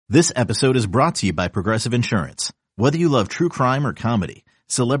This episode is brought to you by Progressive Insurance. Whether you love true crime or comedy,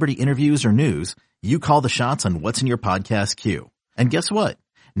 celebrity interviews or news, you call the shots on what's in your podcast queue. And guess what?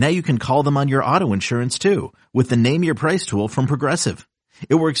 Now you can call them on your auto insurance too with the Name Your Price tool from Progressive.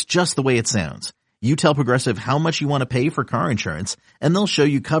 It works just the way it sounds. You tell Progressive how much you want to pay for car insurance, and they'll show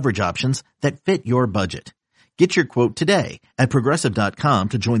you coverage options that fit your budget. Get your quote today at Progressive.com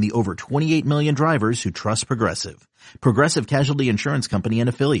to join the over 28 million drivers who trust Progressive. Progressive Casualty Insurance Company and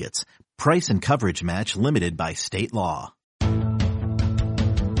Affiliates. Price and coverage match limited by state law.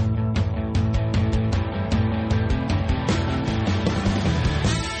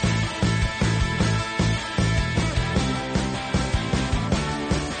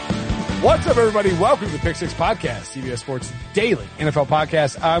 What's up, everybody? Welcome to the Pick Six Podcast, CBS Sports Daily NFL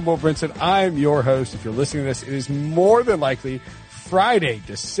Podcast. I'm Will Brinson. I'm your host. If you're listening to this, it is more than likely Friday,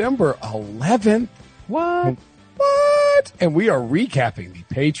 December 11th. What? And we are recapping the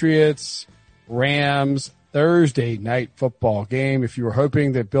Patriots-Rams Thursday night football game. If you were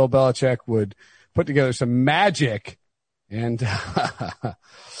hoping that Bill Belichick would put together some magic and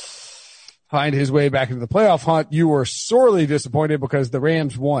find his way back into the playoff hunt, you were sorely disappointed because the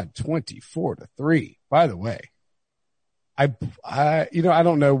Rams won 24-3. By the way, I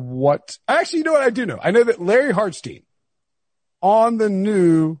don't know what, actually, you know what I do know? I know that Larry Hartstein on the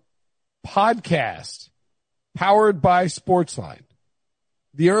new podcast powered by Sportsline,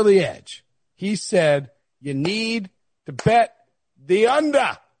 The Early Edge, he said you need to bet the under.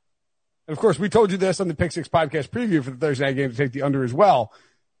 And of course, we told you this on the Pick Six Podcast preview for the Thursday night game to take the under as well.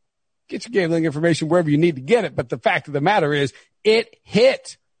 Get your gambling information wherever you need to get it. But the fact of the matter is it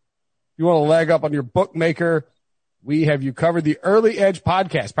hit. If you want to leg up on your bookmaker, we have you covered. The Early Edge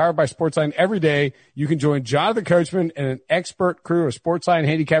podcast powered by Sportsline every day. You can join Jonathan Coachman and an expert crew of Sportsline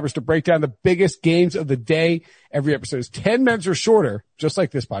handicappers to break down the biggest games of the day. Every episode is 10 minutes or shorter, just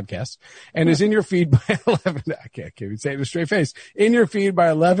like this podcast, and is in your feed by 11. I can't even say it with a straight face. In your feed by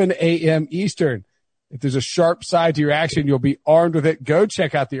 11 a.m. Eastern. If there's a sharp side to your action, you'll be armed with it. Go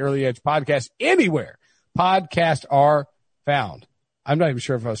check out the Early Edge podcast anywhere podcasts are found. I'm not even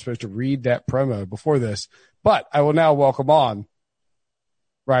sure if I was supposed to read that promo before this, but I will now welcome on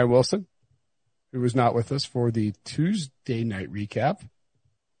Ryan Wilson, who was not with us for the Tuesday night recap,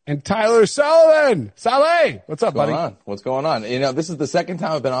 and Tyler Sullivan. Saleh, what's up, buddy? What's going on? You know, this is the second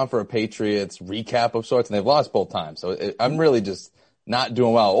time I've been on for a Patriots recap of sorts, and they've lost both times. So I'm really just not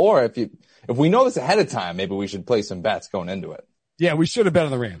doing well. Or if we know this ahead of time, maybe we should play some bets going into it. Yeah, we should have bet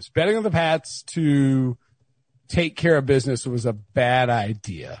on the Rams. Betting on the Pats to take care of business was a bad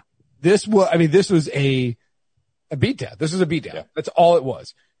idea. This was a beatdown. This was a beatdown. Yeah. That's all it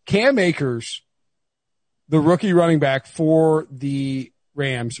was. Cam Akers, the rookie running back for the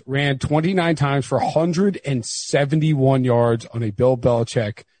Rams, ran 29 times for 171 yards on a Bill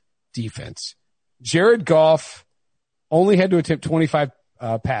Belichick defense. Jared Goff only had to attempt 25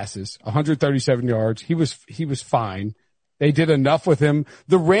 passes, 137 yards. He was fine. They did enough with him.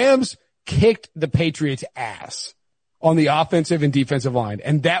 The Rams kicked the Patriots' ass on the offensive and defensive line.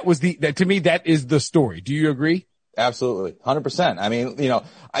 And to me, that is the story. Do you agree? Absolutely. 100%. I mean,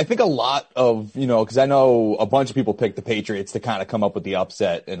 I think a lot of, cause I know a bunch of people picked the Patriots to kind of come up with the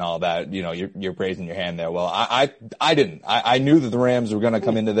upset and all that. You're raising your hand there. Well, I didn't. I knew that the Rams were going to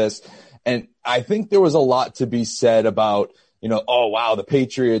come into this. And I think there was a lot to be said about, oh wow, the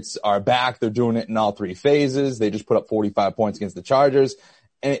Patriots are back. They're doing it in all three phases. They just put up 45 points against the Chargers.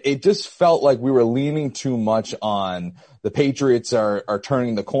 And it just felt like we were leaning too much on the Patriots are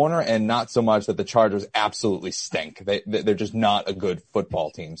turning the corner and not so much that the Chargers absolutely stink. They're just not a good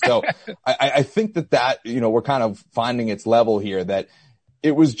football team. So I think that, we're kind of finding its level here, that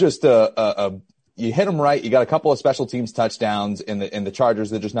it was just you hit them right. You got a couple of special teams touchdowns in the Chargers.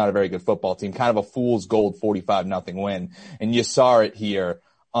 They're just not a very good football team, kind of a fool's gold 45-0 win. And you saw it here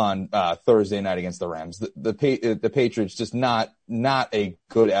on Thursday night against the Rams. The Patriots just not a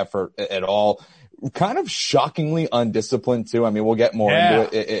good effort at all. Kind of shockingly undisciplined too. I mean, we'll get more into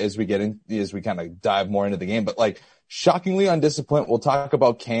it as we kind of dive more into the game, but shockingly undisciplined. We'll talk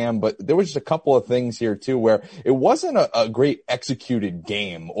about Cam, but there was just a couple of things here too where it wasn't a great executed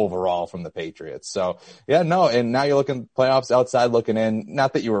game overall from the Patriots. So and now you're looking playoffs outside looking in.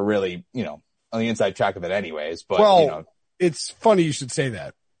 Not that you were really, on the inside track of it anyways, but it's funny you should say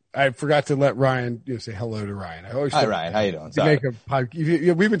that. I forgot to let Ryan say hello to Ryan. Hi, Ryan. How you doing? Sorry.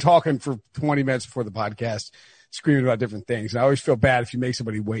 We've been talking for 20 minutes before the podcast, screaming about different things. And I always feel bad if you make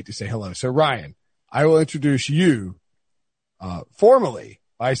somebody wait to say hello. So Ryan, I will introduce you formally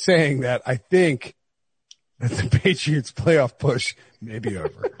by saying that I think that the Patriots playoff push may be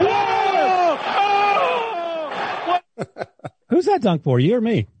over. Who's that dunk for, you or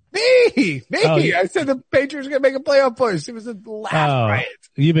me? Me. Oh, I said the Patriots are going to make a playoff push. It was a laugh riot.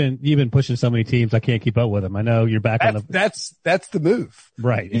 You've been pushing so many teams. I can't keep up with them. I know you're back on the. That's the move.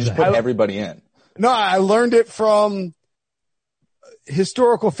 Right. You just put everybody in. No, I learned it from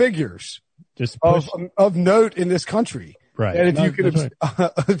historical figures Just push. of note in this country. Right. And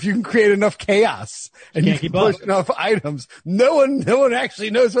if you can create enough chaos and you can push enough items, no one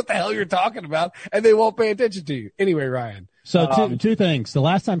actually knows what the hell you're talking about, and they won't pay attention to you. Anyway, Ryan. So two things. The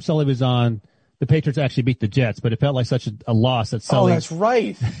last time Sully was on, the Patriots actually beat the Jets, but it felt like such a loss that Sully. Oh, that's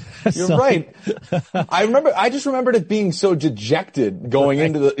right. You're right. I just remembered it being so dejected going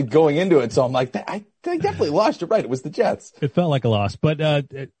into it. So I'm like, I definitely lost. You're right. It was the Jets. It felt like a loss, but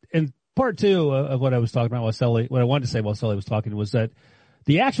in part two of what I was talking about while Sully, what I wanted to say while Sully was talking was that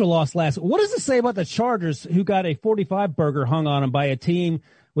the actual loss last. What does it say about the Chargers who got a 45 burger hung on them by a team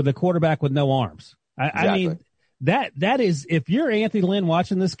with a quarterback with no arms? Exactly. I mean. That is, if you're Anthony Lynn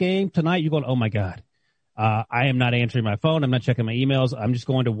watching this game tonight, you're going, oh my God, I am not answering my phone. I'm not checking my emails. I'm just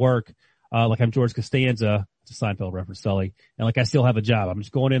going to work, like I'm George Costanza. It's a Seinfeld reference, Sully. And like I still have a job. I'm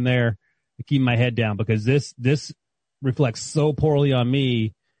just going in there and keeping my head down because this reflects so poorly on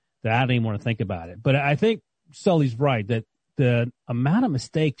me that I don't even want to think about it. But I think Sully's right that the amount of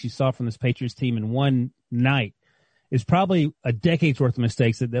mistakes you saw from this Patriots team in one night is probably a decade's worth of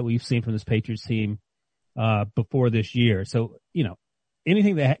mistakes that we've seen from this Patriots team before this year. So,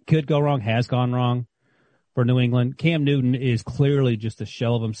 anything that could go wrong has gone wrong for New England. Cam Newton is clearly just a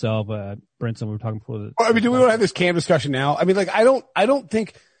shell of himself. Brinson, we were talking before. Do we want to have this Cam discussion now? I mean, like, I don't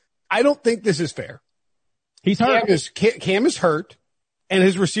think this is fair. He's hurt. Cam is hurt, and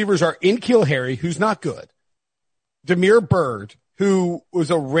his receivers are N'Keal Harry, who's not good. Damiere Byrd, who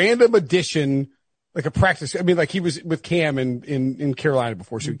was a random addition, like a practice. I mean, like he was with Cam in Carolina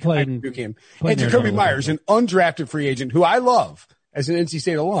before, so he played Cam. And Jacoby Myers, an undrafted free agent who I love as an NC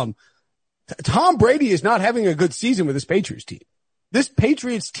State alum. Tom Brady is not having a good season with this Patriots team. This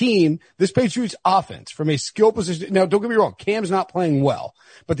Patriots team, this Patriots offense from a skill position. Now, don't get me wrong. Cam's not playing well,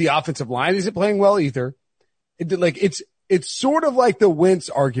 but the offensive line isn't playing well either. It's sort of like the Wentz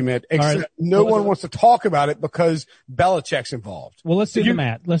argument, except no one wants to talk about it because Belichick's involved. Well, let's do the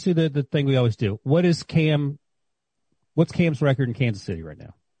math. Let's do the thing we always do. What's Cam's record in Kansas City right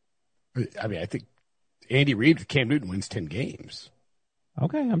now? I mean, I think Andy Reid with Cam Newton wins 10 games.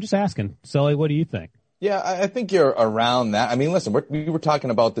 Okay, I'm just asking. Sully, what do you think? Yeah, I think you're around that. I mean, listen, we were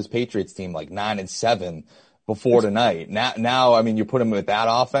talking about this Patriots team like 9-7 before tonight. Now, I mean, you put them with that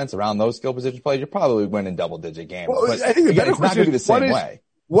offense around those skill position players, you're probably winning double-digit games. Well, but I think the better it's not going to be the same way.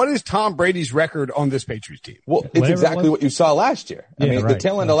 What is Tom Brady's record on this Patriots team? Well, it's exactly what you saw last year. I mean, the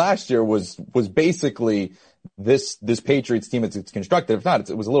tail end of last year was basically this Patriots team as it's constructed. If not,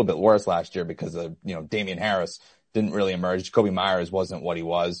 it was a little bit worse last year because of, Damian Harris didn't really emerge. Jacoby Myers wasn't what he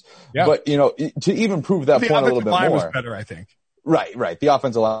was. Yeah. But, to even prove that point a little bit more. The offensive line was better, I think. Right. The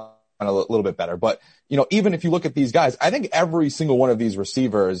offensive line a little bit better. But, even if you look at these guys, I think every single one of these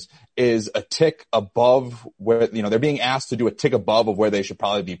receivers is a tick above where, they're being asked to do a tick above of where they should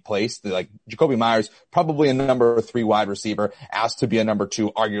probably be placed. Like Jacoby Myers, probably a number 3 wide receiver, asked to be a number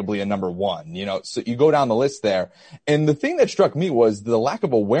 2, arguably a number 1, so you go down the list there. And the thing that struck me was the lack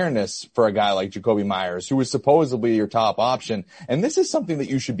of awareness for a guy like Jacoby Myers, who was supposedly your top option. And this is something that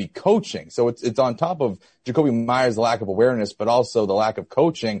you should be coaching. So it's on top of Jacoby Myers' lack of awareness, but also the lack of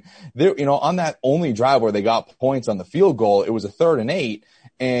coaching. There, on that only drive where they got points on the field goal, it was a 3rd and 8,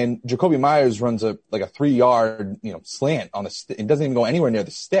 and Jacoby Myers runs a 3-yard, slant on it doesn't even go anywhere near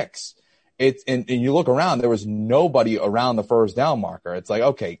the sticks. And you look around, there was nobody around the first down marker. It's like,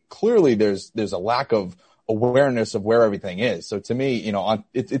 okay, clearly there's a lack of awareness of where everything is. So to me,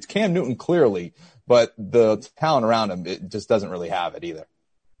 it's Cam Newton clearly, but the talent around him, it just doesn't really have it either.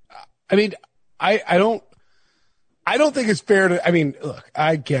 I mean, I don't think it's fair to, I mean, look,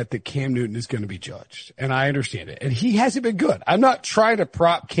 I get that Cam Newton is going to be judged, and I understand it. And he hasn't been good. I'm not trying to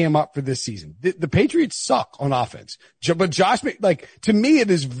prop Cam up for this season. The Patriots suck on offense. But Josh, to me,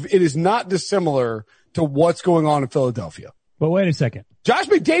 it is not dissimilar to what's going on in Philadelphia. But wait a second. Josh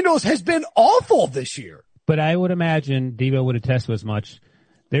McDaniels has been awful this year. But I would imagine Debo would attest to as much.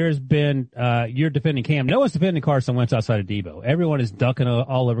 There's been, you're defending Cam. No one's defending Carson Wentz outside of Debo. Everyone is dunking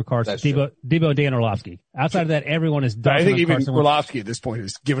all over Carson. Debo and Dan Orlovsky. Outside of that, everyone is dunking. I think even Orlovsky at this point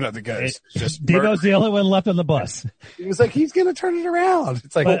is giving up the ghost. Debo's the only one left on the bus. He was like, he's going to turn it around.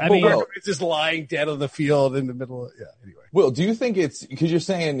 It's like, it's just lying dead on the field in the middle of, anyway. Will, do you think it's, because you're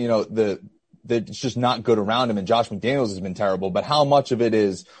saying, that it's just not good around him and Josh McDaniels has been terrible, but how much of it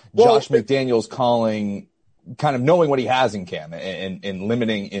is Josh McDaniels calling, kind of knowing what he has in Cam and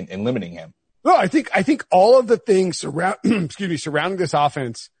limiting him? No, I think all of the things surrounding this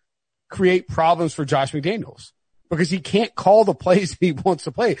offense create problems for Josh McDaniels because he can't call the plays he wants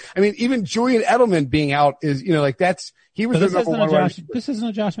to play. I mean, even Julian Edelman being out is, he was the number one. This isn't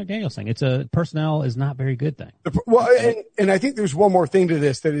a Josh McDaniels thing. It's a personnel is not very good thing. Well, and I think there's one more thing to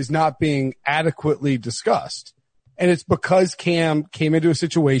this that is not being adequately discussed. And it's because Cam came into a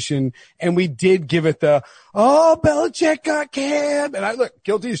situation and we did give it Belichick got Cam. And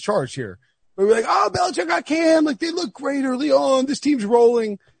guilty as charged here. But we're like, Belichick got Cam. Like they look great early on. This team's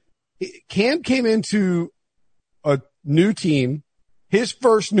rolling. Cam came into a new team, his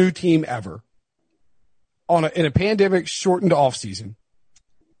first new team ever in a pandemic shortened off season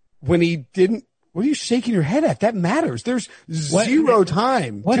when he didn't. What are you shaking your head at? That matters. There's zero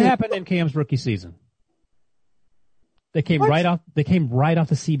time. What happened in Cam's rookie season? They came right off the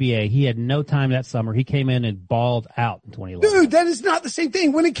CBA. He had no time that summer. He came in and balled out in 2011. Dude, that is not the same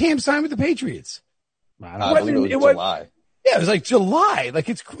thing. When did Cam sign with the Patriots? I believe it was July. Yeah, it was like July. Like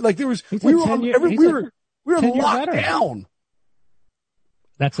it's like there was we were locked down.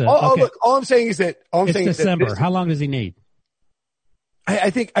 That's okay. Look, all I'm saying is that it's December. How long does he need? I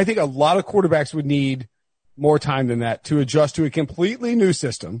think a lot of quarterbacks would need more time than that to adjust to a completely new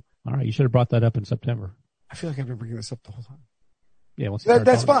system. All right, you should have brought that up in September. I feel like I've been bringing this up the whole time. Yeah,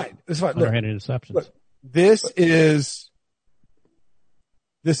 that's fine. That's fine. Underhanded interceptions. Look, this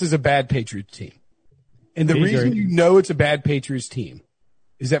is a bad Patriots team. And the reason you know it's a bad Patriots team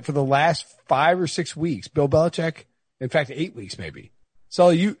is that for the last 5 or 6 weeks, Bill Belichick, in fact, 8 weeks maybe.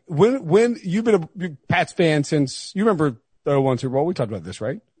 So when you've been a Pats fan since you remember the 01 Super Bowl, we talked about this,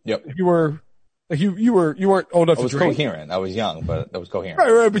 right? Yep. You weren't old enough to drink. I was coherent. I was young, but I was coherent.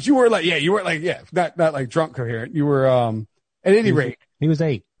 Right. But you were not like drunk coherent. You were, at any rate. He was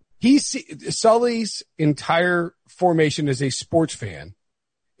 8. Sully's entire formation as a sports fan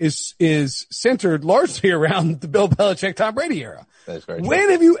is centered largely around the Bill Belichick, Tom Brady era. That's very When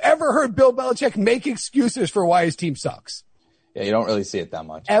true. have you ever heard Bill Belichick make excuses for why his team sucks? Yeah, you don't really see it that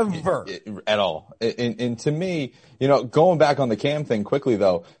much. Ever. At all. And to me, going back on the Cam thing quickly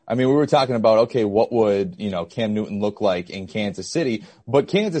though, I mean, we were talking about, okay, what would, Cam Newton look like in Kansas City? But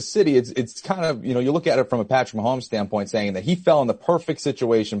Kansas City, it's kind of, you look at it from a Patrick Mahomes standpoint saying that he fell in the perfect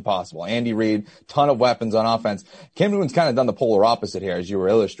situation possible. Andy Reid, ton of weapons on offense. Cam Newton's kind of done the polar opposite here, as you were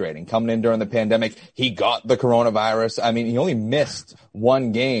illustrating. Coming in during the pandemic, he got the coronavirus. I mean, he only missed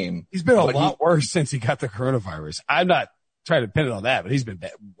one game. He's been a lot worse since he got the coronavirus. I'm not trying to pin it on that, but he's been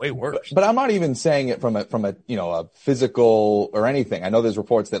way worse. But I'm not even saying it from a physical or anything. I know there's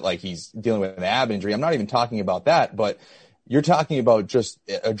reports that like he's dealing with an ab injury. I'm not even talking about that, but you're talking about just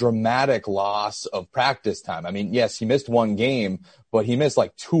a dramatic loss of practice time. I mean, yes, he missed one game, but he missed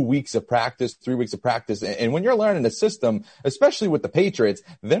like 2 weeks of practice, 3 weeks of practice. And when you're learning the system, especially with the Patriots,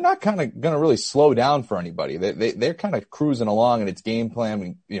 they're not kind of going to really slow down for anybody. They're kind of cruising along and it's game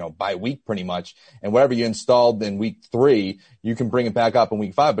plan, by week pretty much. And whatever you installed in week 3, you can bring it back up in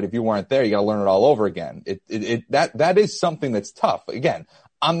week 5. But if you weren't there, you got to learn it all over again. That is something that's tough. Again,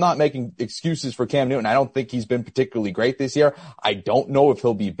 I'm not making excuses for Cam Newton. I don't think he's been particularly great this year. I don't know if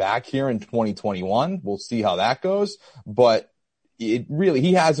he'll be back here in 2021. We'll see how that goes. But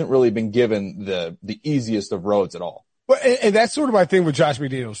he hasn't really been given the easiest of roads at all. Well, and that's sort of my thing with Josh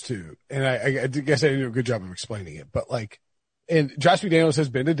McDaniels too. And I guess I didn't do a good job of explaining it, but and Josh McDaniels has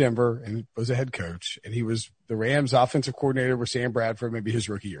been to Denver and was a head coach, and he was the Rams offensive coordinator with Sam Bradford, maybe his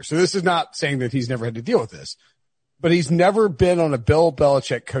rookie year. So this is not saying that he's never had to deal with this. But he's never been on a Bill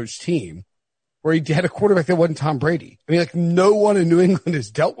Belichick coach team where he had a quarterback that wasn't Tom Brady. I mean, no one in New England has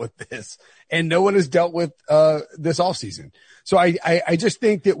dealt with this, and no one has dealt with this offseason. So I just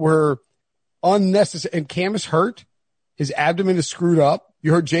think that we're unnecessary. And Cam is hurt. His abdomen is screwed up.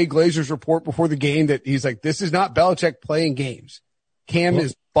 You heard Jay Glazer's report before the game that he's like, this is not Belichick playing games. Cam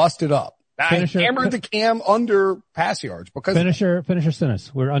is busted up. I hammered the Cam under pass yards because finisher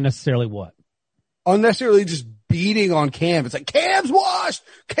sentence. We're unnecessarily what? Unnecessarily just beating on Cam. It's like Cam's washed.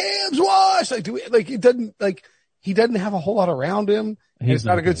 He doesn't have a whole lot around him. And it's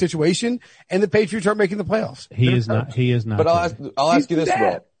not a good situation. And the Patriots aren't making the playoffs. He is not. But I'll ask you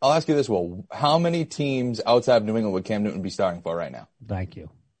this, Will. How many teams outside of New England would Cam Newton be starting for right now? Thank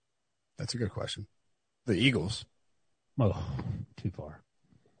you. That's a good question. The Eagles. Oh, too far.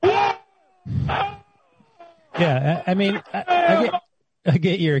 Yeah, I mean, I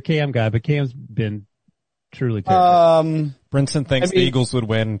get you're a Cam guy, but Cam's been truly terrible. Brinson thinks the Eagles would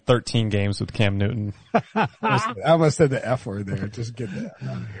win 13 games with Cam Newton. I almost said the F word there. Just get that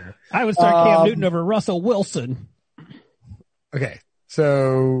out of here. I would start Cam Newton over Russell Wilson. Okay,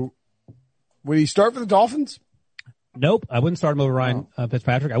 so would he start for the Dolphins? Nope, I wouldn't start him over Ryan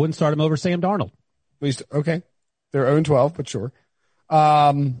Fitzpatrick. I wouldn't start him over Sam Darnold. Okay, they're 0-12, but sure.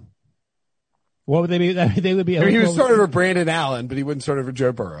 What would they be? They would be. I mean, he would start over Brandon Allen, but he wouldn't start over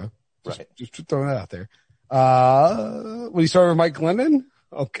Joe Burrow. Just throwing that out there. Would he start over Mike Glennon?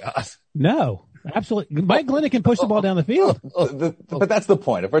 Oh God. No, absolutely. Mike Glennon can push the ball down the field. But that's the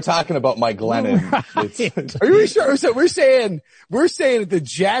point. If we're talking about Mike Glennon, Right. Are you really sure? So we're saying that the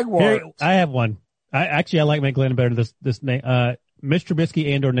Jaguars. Here, I have one. I like Mike Glennon better than this name. Mitch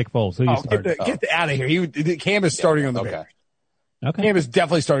Trubisky and or Nick Foles. Who you start? Get out of here. Cam is starting on the Bears. Okay. Cam is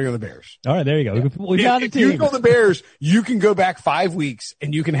definitely starting on the Bears. All right, there you go. We found a If team. you go the Bears, you can go back 5 weeks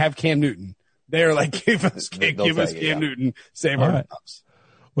and you can have Cam Newton. They're like, give us Cam Newton, save All our right. jobs.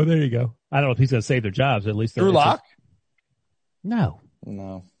 Well, there you go. I don't know if he's going to save their jobs. At least Drew Lock? No.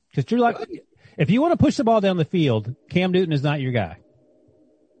 no. Because Drew Lock, if you want to push the ball down the field, Cam Newton is not your guy.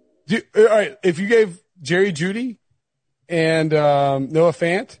 All right, if you gave Jerry Jeudy and Noah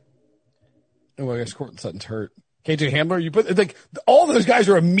Fant, I guess Courtland Sutton's hurt. KJ Hamler, you put like all those guys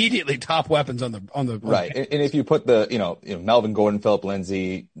are immediately top weapons on the Right. And if you put the, Melvin Gordon, Philip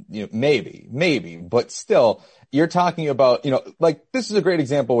Lindsay, maybe, but still you're talking about, like this is a great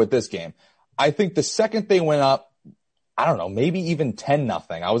example with this game. I think the second they went up, I don't know, maybe even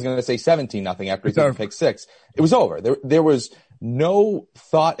 10-0. I was going to say 17-0 after he threw pick six. It was over. There was no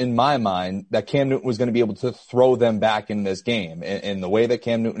thought in my mind that Cam Newton was going to be able to throw them back in this game. And the way that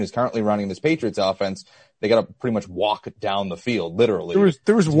Cam Newton is currently running this Patriots offense, they got to pretty much walk down the field, literally.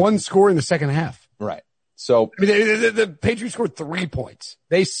 There was one score in the second half. Right. So I mean, the Patriots scored 3 points.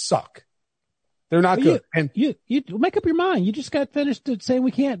 They suck. They're not good. You make up your mind. You just got finished saying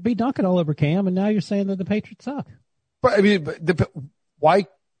we can't be dunking all over Cam, and now you're saying that the Patriots suck. But I mean, why?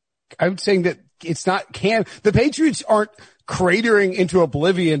 I'm saying that it's not Cam. The Patriots aren't cratering into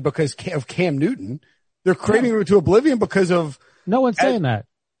oblivion because of Cam Newton. They're cratering into oblivion because of. No one's saying that.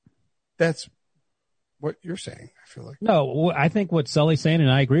 That's what you're saying. I feel like. No, I think what Sully's saying,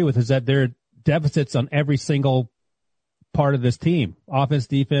 and I agree with, is that there are deficits on every single part of this team. Offense,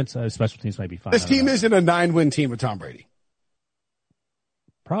 defense, special teams might be fine. This team isn't a 9-win team with Tom Brady.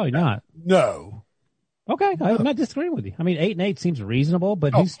 Probably not. No. Okay, I'm not disagreeing with you. I mean, 8-8 seems reasonable,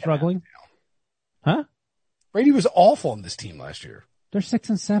 but he's struggling. Huh? Brady was awful in this team last year. They're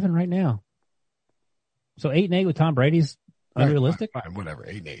 6-7 right now. So 8-8 with Tom Brady's unrealistic? Fine, whatever.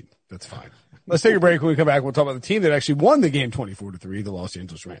 8-8. That's fine. Let's take a break. When we come back, we'll talk about the team that actually won the game 24-3, the Los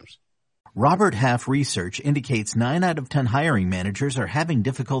Angeles Rams. Robert Half research indicates 9 out of 10 hiring managers are having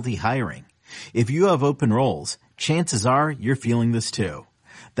difficulty hiring. If you have open roles, chances are you're feeling this too.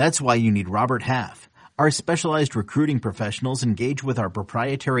 That's why you need Robert Half. Our specialized recruiting professionals engage with our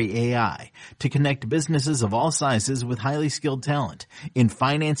proprietary AI to connect businesses of all sizes with highly skilled talent in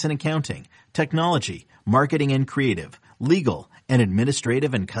finance and accounting, technology, marketing and creative, legal, and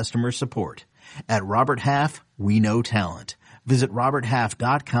administrative and customer support. At Robert Half, we know talent. Visit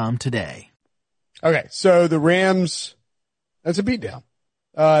roberthalf.com today. Okay, so the Rams, that's a beatdown.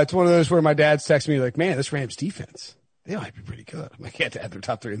 It's one of those where my dad's texting me like, man, this Rams defense, they might be pretty good. I can't add their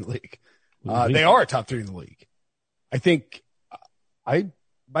top 3 in the league. They are top 3 in the league. I think I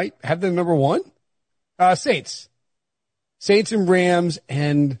might have them number 1. Saints and Rams,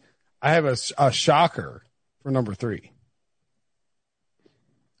 and I have a shocker for number 3.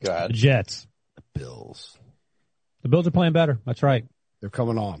 Go ahead. The Jets. The Bills. The Bills are playing better. That's right. They're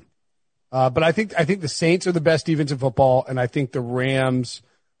coming on. But I think the Saints are the best defense in football, and I think the Rams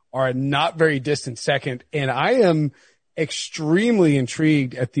are a not very distant second. And I am extremely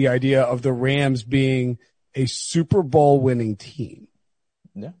intrigued at the idea of the Rams being a Super Bowl winning team.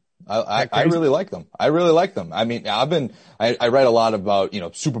 Yeah. I really like them. I mean, I write a lot about,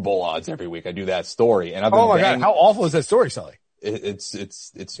 Super Bowl odds every week. I do that story, and I've been oh my God, how awful is that story, Sully?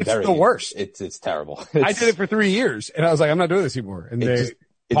 It's very, the worst. It's terrible. I did it for 3 years and I was like, I'm not doing this anymore. And it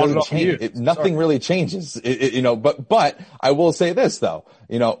doesn't change. Nothing really changes, but I will say this though,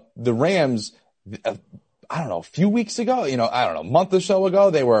 the Rams, I don't know, a few weeks ago, a month or so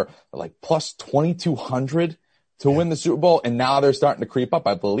ago, they were like plus 2,200 to win the Super Bowl. And now they're starting to creep up.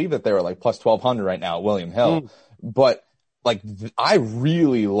 I believe that they were like plus 1,200 right now at William Hill. But I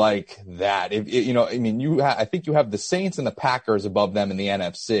really like that. I think you have the Saints and the Packers above them in the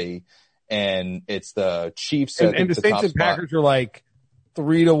NFC, and it's the Chiefs. And the Saints and Packers are like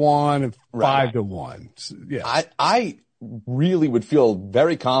 3-1 and 5-1. Yeah. I really would feel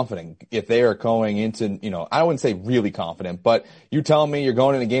very confident if they are going into, I wouldn't say really confident, but you tell me you're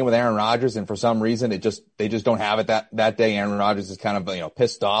going in a game with Aaron Rodgers and for some reason they just don't have it that day. Aaron Rodgers is kind of,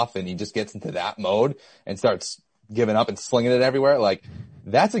 pissed off and he just gets into that mode and starts giving up and slinging it everywhere. Like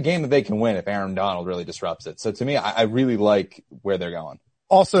that's a game that they can win if Aaron Donald really disrupts it. So to me, I really like where they're going.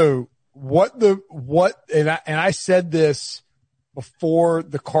 Also, and I said this before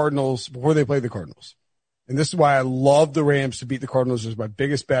they played the Cardinals. And this is why I love the Rams to beat the Cardinals. Is my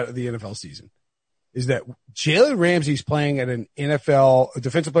biggest bet of the NFL season. Is that Jalen Ramsey's playing at an NFL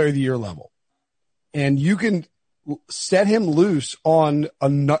Defensive Player of the Year level. And you can set him loose on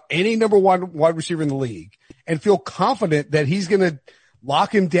any number one wide receiver in the league and feel confident that he's going to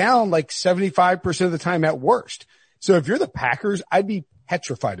lock him down like 75% of the time at worst. So if you're the Packers, I'd be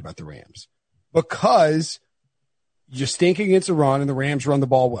petrified about the Rams because you stink against the run and the Rams run the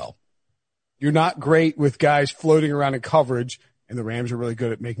ball well. You're not great with guys floating around in coverage, and the Rams are really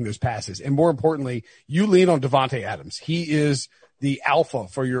good at making those passes. And more importantly, you lean on Devontae Adams. He is the alpha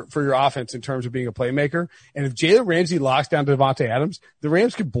for your offense in terms of being a playmaker. And if Jalen Ramsey locks down Devontae Adams, the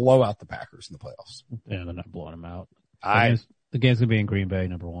Rams could blow out the Packers in the playoffs. Yeah, they're not blowing them out. The game's gonna be in Green Bay,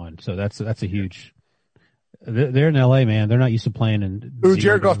 number one. So that's a huge. They're in LA, man. They're not used to playing in.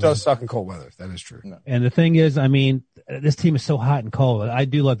 Jared Goff does suck in cold weather. That is true. And the thing is, I mean, this team is so hot and cold. I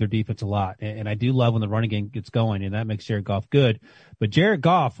do love their defense a lot, and I do love when the running game gets going, and that makes Jared Goff good. But Jared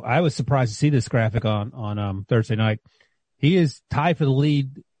Goff, I was surprised to see this graphic on Thursday night. He is tied for the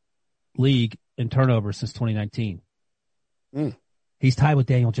league in turnovers since 2019. He's tied with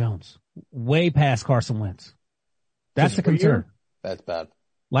Daniel Jones, way past Carson Wentz. That's the concern. That's bad.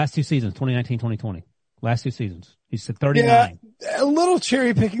 Last two seasons, 2019, 2020. Last two seasons. He's at 39. Yeah, a little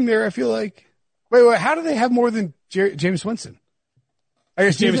cherry picking there, I feel like. Wait, how do they have more than James Winston? I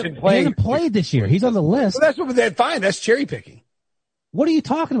guess James didn't play. He hasn't played this year. He's on the list. Well, that's what they're fine. That's cherry picking. What are you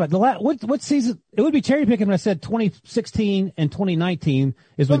talking about? What season? It would be cherry picking when I said 2016 and 2019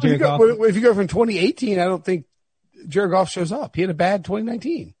 is when Jared Goff. If you go from 2018, I don't think Jared Goff shows up. He had a bad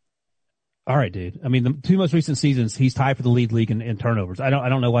 2019. All right, dude. I mean, the two most recent seasons, he's tied for the league in turnovers. I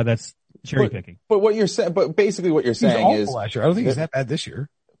don't know why that's cherry picking. But what you're saying, but basically what you're saying is, last year. I don't think he's that bad this year.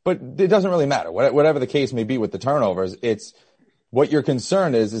 But it doesn't really matter. Whatever the case may be with the turnovers, it's what your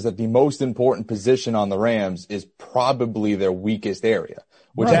concern is that the most important position on the Rams is probably their weakest area,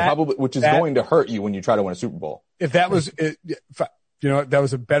 which is going to hurt you when you try to win a Super Bowl. If that was, that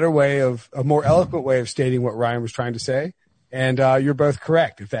was a more eloquent way of stating what Ryan was trying to say. And you're both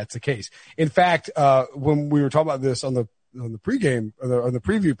correct if that's the case. In fact, when we were talking about this on the pregame or on the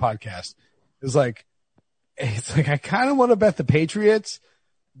preview podcast, it's like I kind of want to bet the Patriots,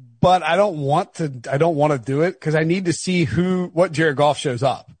 but I don't want to do it because I need to see what Jared Goff shows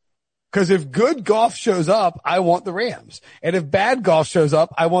up. Because if good Goff shows up, I want the Rams, and if bad Goff shows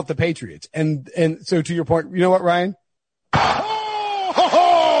up, I want the Patriots. And so to your point, you know what, Ryan?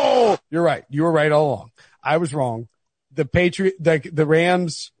 You're right. You were right all along. I was wrong. The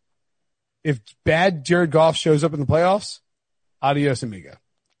Rams, if bad Jared Goff shows up in the playoffs, adios amigo.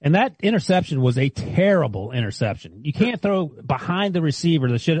 And that interception was a terrible interception. You can't throw behind the receiver.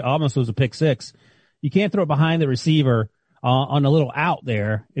 The shit almost was a pick six. You can't throw it behind the receiver on a little out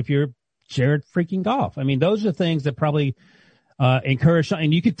there if you're Jared freaking Goff. I mean, those are things that probably encourage.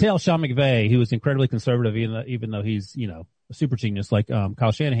 And you could tell Sean McVay, who was incredibly conservative, even though he's a super genius like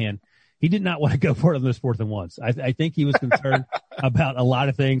Kyle Shanahan. He did not want to go for it on those 4th and 1s. I think he was concerned about a lot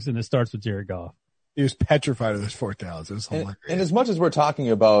of things, and it starts with Jared Goff. He was petrified of those 4th downs. It was hilarious. And as much as we're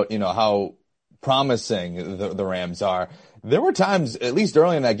talking about, how promising the Rams are, there were times, at least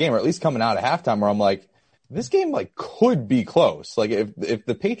early in that game, or at least coming out at halftime, where I'm like, this game could be close. Like if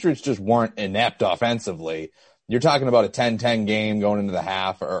the Patriots just weren't inept offensively, you're talking about a 10-10 game going into the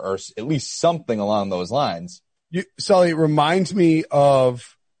half, or at least something along those lines. Sully, it reminds me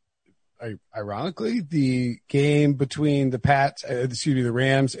of, ironically, the game between the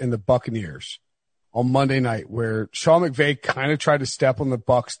Rams and the Buccaneers on Monday night, where Sean McVay kind of tried to step on the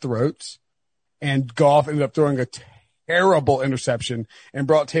Bucs' throats, and Goff ended up throwing a terrible interception and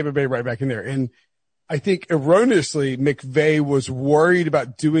brought Tampa Bay right back in there. And I think erroneously, McVay was worried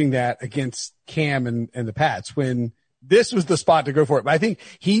about doing that against Cam and the Pats when this was the spot to go for it. But I think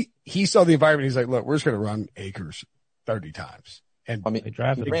he saw the environment. He's like, look, we're just going to run Akers 30 times. And I mean,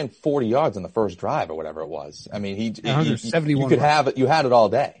 he ran 40 yards on the first drive or whatever it was. I mean, you could have it. You had it all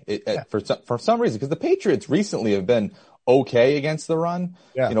day for some reason, because the Patriots recently have been okay against the run.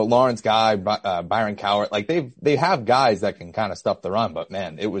 Yeah. Lawrence Guy, Byron Cowart, they have guys that can kind of stuff the run, but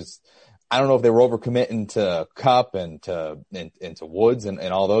man, I don't know if they were overcommitting to Kupp and to Woods and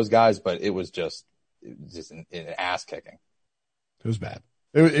all those guys, but it was just an ass kicking. It was bad.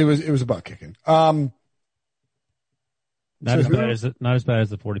 It was a butt kicking. Not as bad as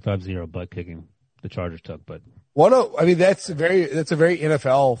the 45-0 butt kicking the Chargers took, but that's a very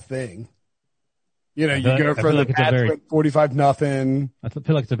NFL thing. You go for the Pats 45-0. I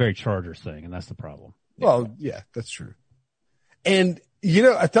feel like it's a very Chargers thing, and that's the problem. Well, yeah, that's true. And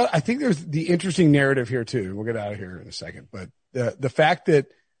I think there's the interesting narrative here too. We'll get out of here in a second, but the fact that,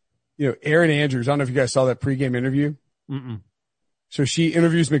 Erin Andrews, I don't know if you guys saw that pregame interview. Mm-mm. So she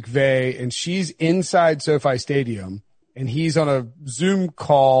interviews McVay and she's inside SoFi Stadium and he's on a Zoom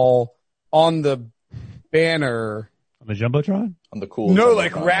call on the banner. On the Jumbotron? On the cool. No,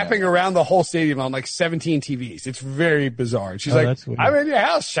 like wrapping around the whole stadium on like 17 TVs. It's very bizarre. And she's like, I'm in your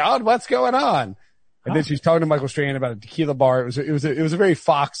house, Sean. What's going on? And then she's talking to Michael Strahan about a tequila bar. It was a very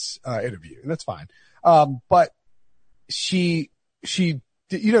Fox, interview, and that's fine. But she,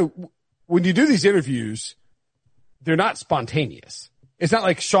 when you do these interviews, they're not spontaneous. It's not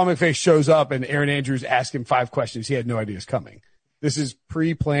like Sean McVay shows up and Erin Andrews asks him 5 questions he had no idea is coming. This is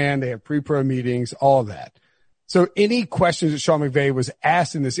pre-planned. They have pre-pro meetings, all of that. So any questions that Sean McVay was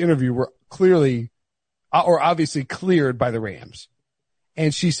asked in this interview were clearly or obviously cleared by the Rams.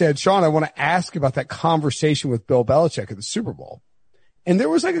 And she said, Sean, I want to ask about that conversation with Bill Belichick at the Super Bowl. And there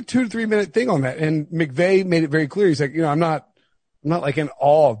was like a 2 to 3 minute thing on that. And McVay made it very clear. He's like, I'm not like in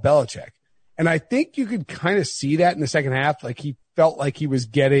awe of Belichick. And I think you could kind of see that in the second half. Like he felt like he was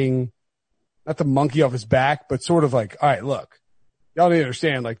getting not the monkey off his back, but sort of like, all right, look, y'all need to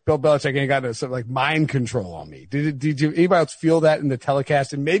understand, like Bill Belichick ain't got sort of like mind control on me. Did anybody else feel that in the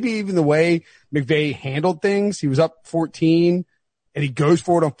telecast? And maybe even the way McVay handled things, he was up 14 and he goes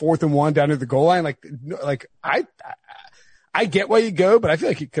for it on 4th and 1 down to the goal line. Like I get why you go, but I feel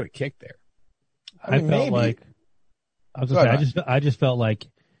like he could have kicked there. I just felt like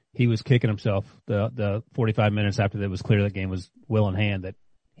he was kicking himself the 45 minutes after it was clear that game was will in hand that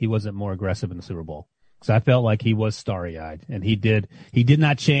he wasn't more aggressive in the Super Bowl. Because I felt like he was starry-eyed, and he did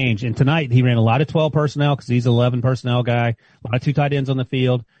not change. And tonight he ran a lot of 12 personnel because he's an 11 personnel guy, a lot of 2 tight ends on the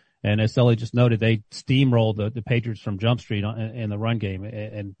field. And as Sully just noted, they steamrolled the Patriots from Jump Street in the run game.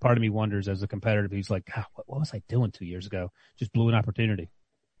 And part of me wonders, as a competitor, he's like, God, what was I doing 2 years ago? Just blew an opportunity.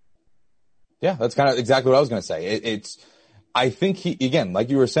 Yeah, that's kind of exactly what I was going to say. I think he, again, like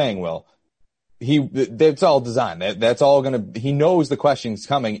you were saying, Will, that's all designed. That's all he knows the question's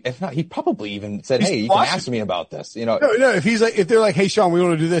coming. If not, he probably even said, hey, you can ask me about this, No, if they're like, hey, Sean, we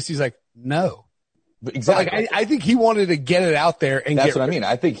want to do this. He's like, no. Exactly. Like, I think he wanted to get it out there and that's what I mean.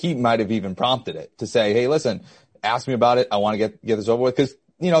 I think he might have even prompted it to say, hey, listen, ask me about it. I want to get this over with. Cause,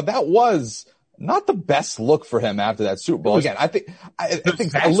 that was not the best look for him after that Super Bowl. Again, I think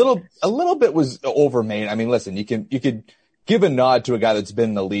a little bit was overmade. I mean, listen, you could give a nod to a guy that's been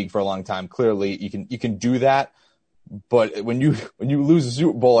in the league for a long time. Clearly you can do that. But when you lose a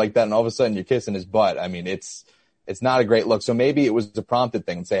Super Bowl like that and all of a sudden you're kissing his butt, I mean, it's not a great look. So maybe it was a prompted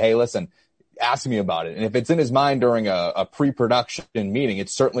thing and say, hey, listen, ask me about it. And if it's in his mind during a pre-production meeting,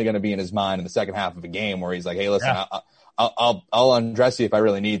 it's certainly going to be in his mind in the second half of a game where he's like, hey, listen, yeah. I'll undress you if I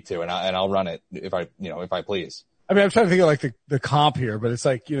really need to. And I'll run it if I please. I mean, I'm trying to think of like the comp here, but it's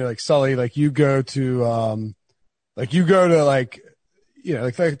like, like Sully, like you go to, like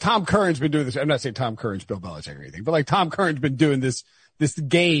Tom Curran's been doing this. I'm not saying Tom Curran's Bill Belichick or anything, but like Tom Curran's been doing this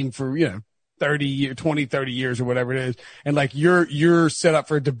game for, 30 years or whatever it is. And like you're set up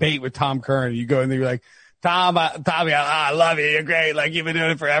for a debate with Tom Curran. You go in there, you're like, Tommy, I love you. You're great. Like you've been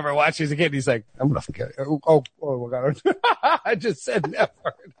doing it forever. Watch you as a kid. And he's like, I'm going to forget. Oh, my God. I just said never.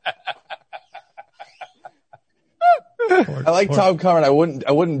 I like Tom Curran. I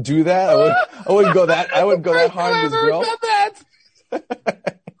wouldn't do that. I wouldn't go that hard with his girl.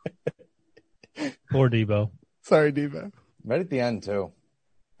 Poor Debo. Sorry, Debo. Right at the end too.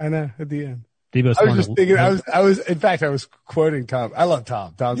 I know, at the end. Debo's I was just thinking, I was quoting Tom. I love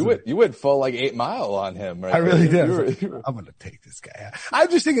Tom. You went full like 8 Mile on him, right? I really did. I'm going to take this guy out. I'm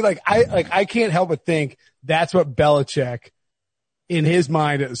just thinking I can't help but think that's what Belichick in his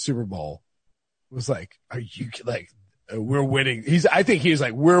mind at the Super Bowl was like, are you like, we're winning. I think he was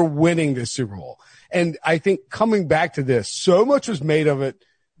like, we're winning this Super Bowl. And I think coming back to this, so much was made of it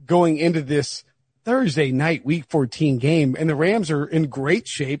going into this Thursday night, week 14 game, and the Rams are in great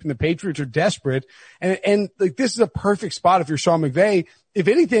shape and the Patriots are desperate. And like, this is a perfect spot if you're Sean McVay. If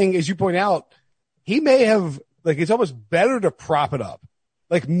anything, as you point out, he may have, like, it's almost better to prop it up.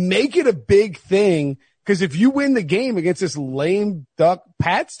 Like, make it a big thing. Cause if you win the game against this lame duck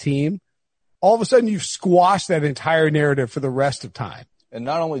Pats team, all of a sudden you've squashed that entire narrative for the rest of time. And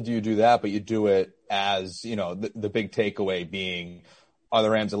not only do you do that, but you do it as, the big takeaway being, are the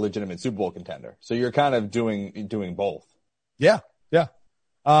Rams a legitimate Super Bowl contender? So you're kind of doing both. Yeah. Yeah.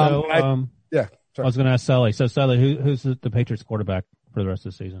 I was going to ask Sully. So Sully, who's the Patriots quarterback for the rest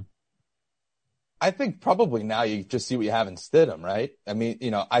of the season? I think probably now you just see what you have in Stidham, right? I mean,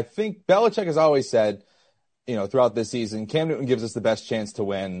 I think Belichick has always said, throughout this season, Cam Newton gives us the best chance to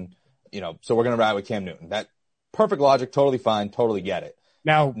win, so we're going to ride with Cam Newton. That perfect logic, totally fine, totally get it.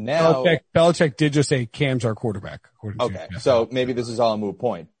 Now Belichick did just say Cam's our quarterback. Okay, so maybe this is all a moot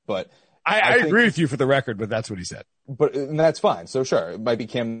point, but I agree with you for the record, but that's what he said. And that's fine. So sure, it might be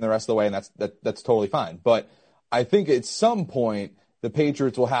Cam the rest of the way, and that's totally fine. But I think at some point the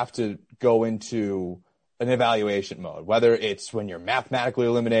Patriots will have to go into an evaluation mode, whether it's when you're mathematically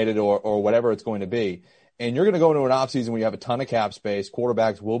eliminated or whatever it's going to be. And you're going to go into an offseason where you have a ton of cap space.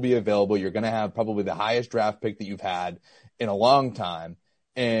 Quarterbacks will be available. You're going to have probably the highest draft pick that you've had in a long time.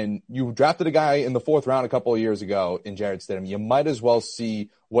 And you drafted a guy in the 4th round a couple of years ago in Jarrett Stidham. You might as well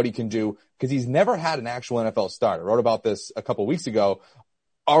see what he can do because he's never had an actual NFL start. I wrote about this a couple of weeks ago.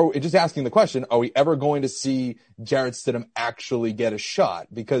 Just asking the question, are we ever going to see Jarrett Stidham actually get a shot?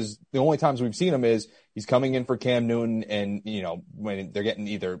 Because the only times we've seen him is he's coming in for Cam Newton and, when they're getting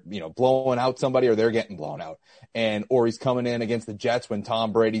either, blowing out somebody or they're getting blown out. Or he's coming in against the Jets when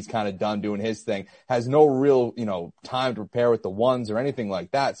Tom Brady's kind of done doing his thing, has no real, time to prepare with the ones or anything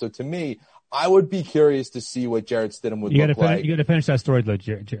like that. So to me, I would be curious to see what Jarrett Stidham would look like. You got to finish that story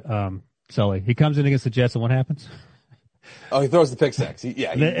though, Sully. He comes in against the Jets and what happens? Oh, he throws the pick six.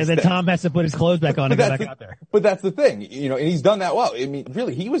 And then Tom has to put his clothes back on and go back out there. But that's the thing, and he's done that well. I mean,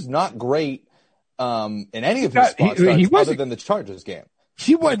 really, he was not great in any of his spots other than the Chargers game.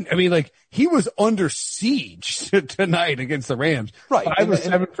 He wasn't. I mean, he was under siege tonight against the Rams. Right. 5 of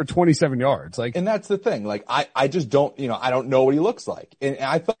 7 for 27 yards. And that's the thing. I just don't, I don't know what he looks like. And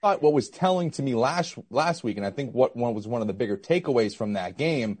I thought what was telling to me last week, and I think what was one of the bigger takeaways from that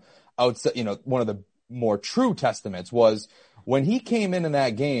game, one of the more true testaments was when he came in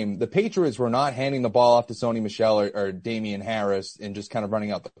that game, the Patriots were not handing the ball off to Sony Michel or Damian Harris and just kind of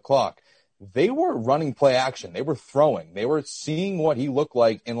running out the clock. They were running play action. They were throwing. They were seeing what he looked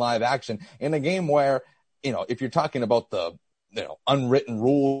like in live action in a game where, if you're talking about the, unwritten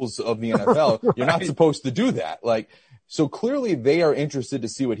rules of the NFL, right. You're not supposed to do that. So clearly they are interested to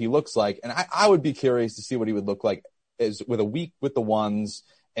see what he looks like. And I would be curious to see what he would look like with a week with the ones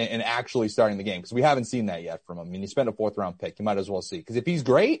and actually starting the game, because we haven't seen that yet from him. I mean, you spent a 4th round pick, you might as well see. Because if he's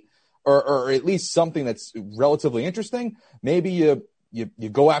great, or at least something that's relatively interesting, maybe you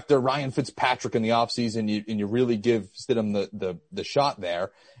go after Ryan Fitzpatrick in the offseason and you really give Stidham the shot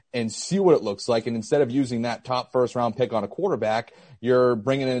there and see what it looks like. And instead of using that top 1st round pick on a quarterback, you're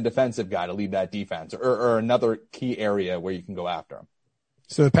bringing in a defensive guy to lead that defense or another key area where you can go after him.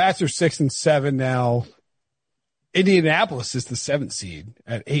 So the Pats are 6-7 now. Indianapolis is the 7th seed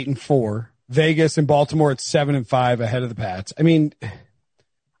at 8-4. Vegas and Baltimore at 7-5 ahead of the Pats. I mean,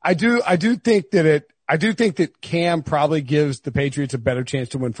 I do think that Cam probably gives the Patriots a better chance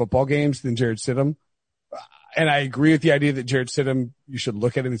to win football games than Jarrett Stidham. And I agree with the idea that Jarrett Stidham, you should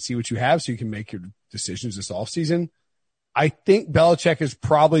look at him and see what you have so you can make your decisions this offseason. I think Belichick is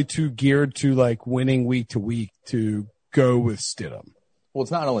probably too geared to winning week to week to go with Stidham. Well,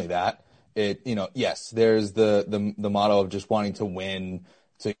 it's not only that. Yes, there's the motto of just wanting to win,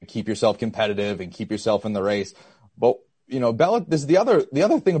 to keep yourself competitive and keep yourself in the race. But, this is the other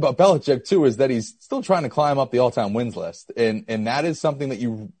thing about Belichick too, is that he's still trying to climb up the all-time wins list. And that is something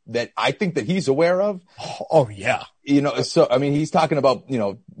that I think that he's aware of. Oh yeah. So, I mean, he's talking about,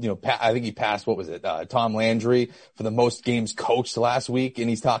 I think he passed, Tom Landry for the most games coached last week. And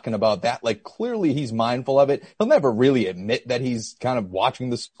he's talking about that. Clearly he's mindful of it. He'll never really admit that he's kind of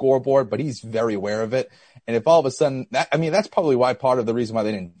watching the scoreboard, but he's very aware of it. And if all of a sudden that's probably part of the reason why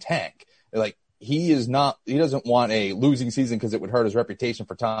they didn't tank. He doesn't want a losing season because it would hurt his reputation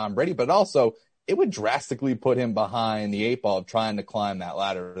for Tom Brady, but also it would drastically put him behind the 8 ball of trying to climb that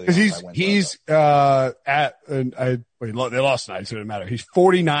ladder. Because they lost tonight, so it doesn't matter. He's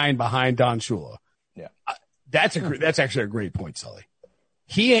 49 behind Don Shula. Yeah. That's actually a great point, Sully.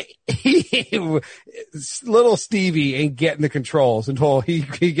 He little Stevie ain't getting the controls until he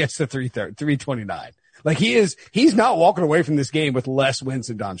gets to 329. He's not walking away from this game with less wins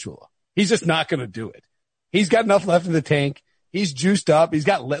than Don Shula. He's just not going to do it. He's got enough left in the tank. He's juiced up. He's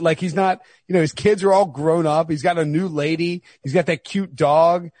got, he's not, his kids are all grown up. He's got a new lady. He's got that cute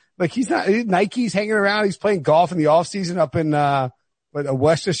dog. He's not, Nike's hanging around. He's playing golf in the off season up in,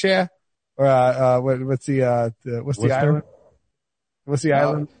 Worcestershire or, what's the island? What's the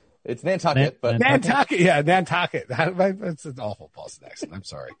island? It's Nantucket, Nantucket. Yeah, Nantucket. That's an awful Boston accent. I'm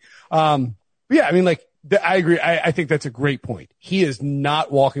sorry. Yeah, I mean, I agree. I think that's a great point. He is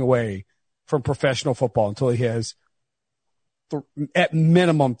not walking away from professional football until he has at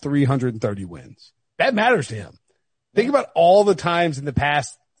minimum 330 wins. That matters to him. Think about all the times in the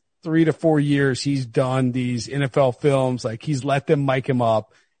past 3 to 4 years he's done these NFL films. He's let them mic him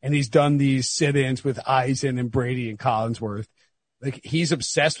up and he's done these sit-ins with Eisen and Brady and Collinsworth. He's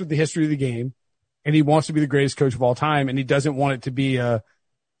obsessed with the history of the game. and he wants to be the greatest coach of all time, and he doesn't want it to be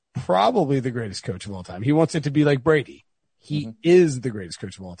probably the greatest coach of all time. He wants it to be like Brady. He is the greatest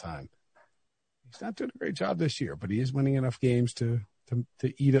coach of all time. He's not doing a great job this year, but he is winning enough games to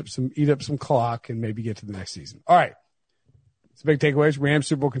eat up some clock and maybe get to the next season. All right. It's a big takeaways. Rams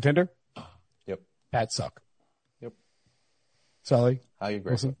Super Bowl contender. Yep. Pats suck. Yep. Sully. I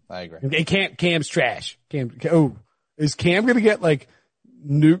agree. Wilson? I agree. And Cam's trash. Is Cam going to get like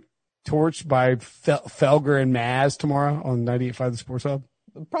nuked, torched by Felger and Maz tomorrow on 98.5 The Sports Hub?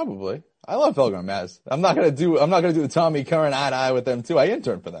 Probably. I love Felger and Maz. I'm not gonna do the Tommy Curran eye to eye with them too. I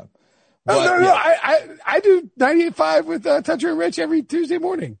intern for them. But, no. I do 98.5 with Toucher and Rich every Tuesday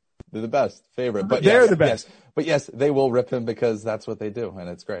morning. They're the best. Favorite. But they're the best. Yes. But yes, they will rip him because that's what they do, and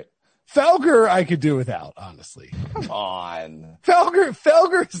it's great. Felger, I could do without, honestly. Come on. Felger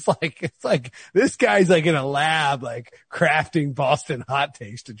is it's like this guy's like in a lab, like crafting Boston hot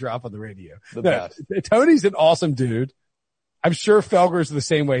takes to drop on the radio. Best. Tony's an awesome dude. I'm sure Felger's the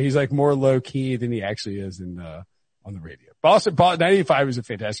same way. He's like more low key than he actually is on the radio. Boston 95 is a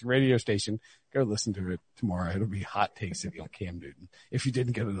fantastic radio station. Go listen to it tomorrow. It'll be Hot Take City on Cam Newton if you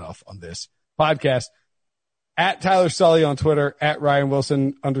didn't get enough on this podcast. At Tyler Sully on Twitter, at Ryan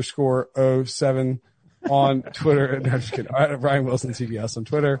Wilson _07 on Twitter. No, I'm just kidding. At Ryan Wilson CBS on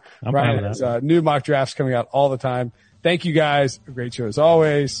Twitter. Ryan has new mock drafts coming out all the time. Thank you guys. A great show as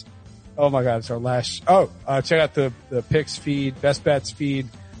always. Oh my God, it's our last. Check out the picks feed, Best Bets feed,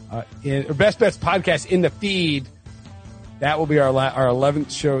 or Best Bets podcast in the feed. That will be our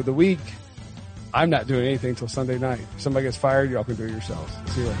 11th show of the week. I'm not doing anything till Sunday night. If somebody gets fired, y'all can do it yourselves.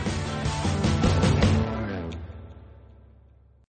 See you later.